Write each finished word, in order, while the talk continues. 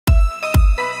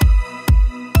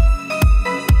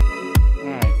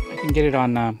Can't get it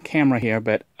on camera here,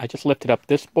 but I just lifted up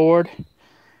this board,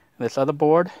 this other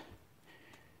board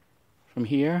from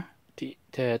here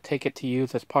to take it to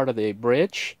use as part of the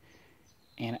bridge,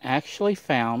 and actually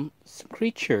found some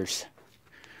creatures.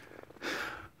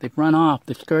 They've run off,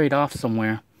 they've scurried off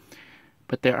somewhere,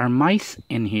 but there are mice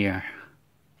in here.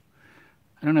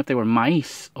 I don't know if they were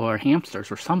mice or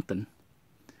hamsters or something.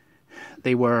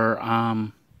 They were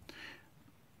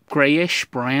grayish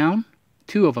brown,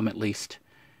 2 of them at least,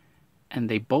 and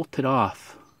they bolted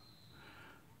off.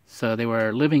 So they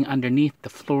were living underneath the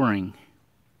flooring.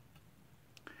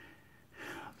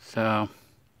 So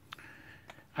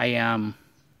I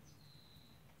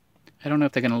don't know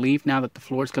if they're going to leave now that the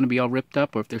floor is going to be all ripped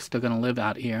up, or if they're still going to live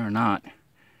out here or not.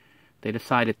 They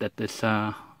decided that this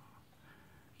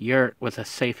yurt was a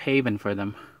safe haven for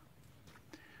them.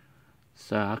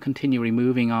 So I'll continue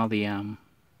removing all the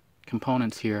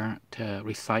components here to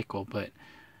recycle, but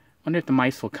I wonder if the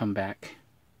mice will come back.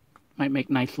 Might make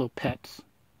nice little pets.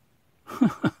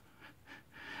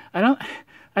 I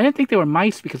didn't think they were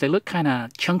mice because they look kind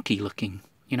of chunky looking.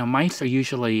 You know, mice are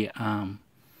usually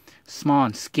small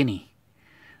and skinny.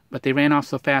 But they ran off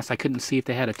so fast I couldn't see if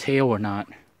they had a tail or not.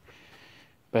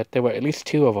 But there were at least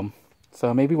 2 of them.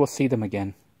 So maybe we'll see them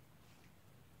again.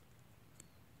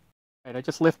 Alright, I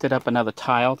just lifted up another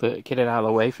tile to get it out of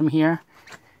the way from here.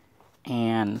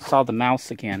 And saw the mouse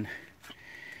again.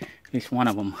 At least one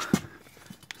of them.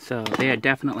 So they are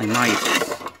definitely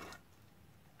mice.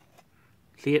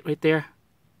 See it right there?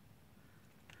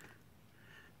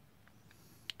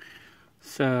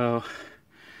 So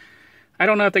I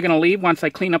don't know if they're going to leave once I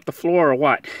clean up the floor or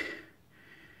what.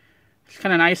 It's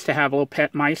kind of nice to have little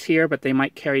pet mice here, but they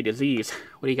might carry disease.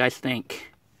 What do you guys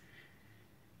think?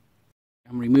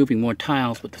 I'm removing more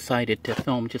tiles, but decided to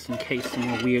film just in case some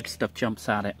more weird stuff jumps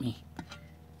out at me.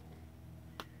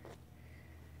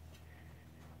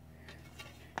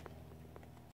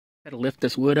 Gotta lift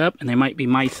this wood up, and there might be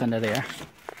mice under there.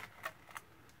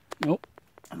 Nope,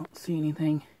 I don't see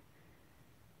anything.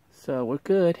 So we're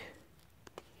good.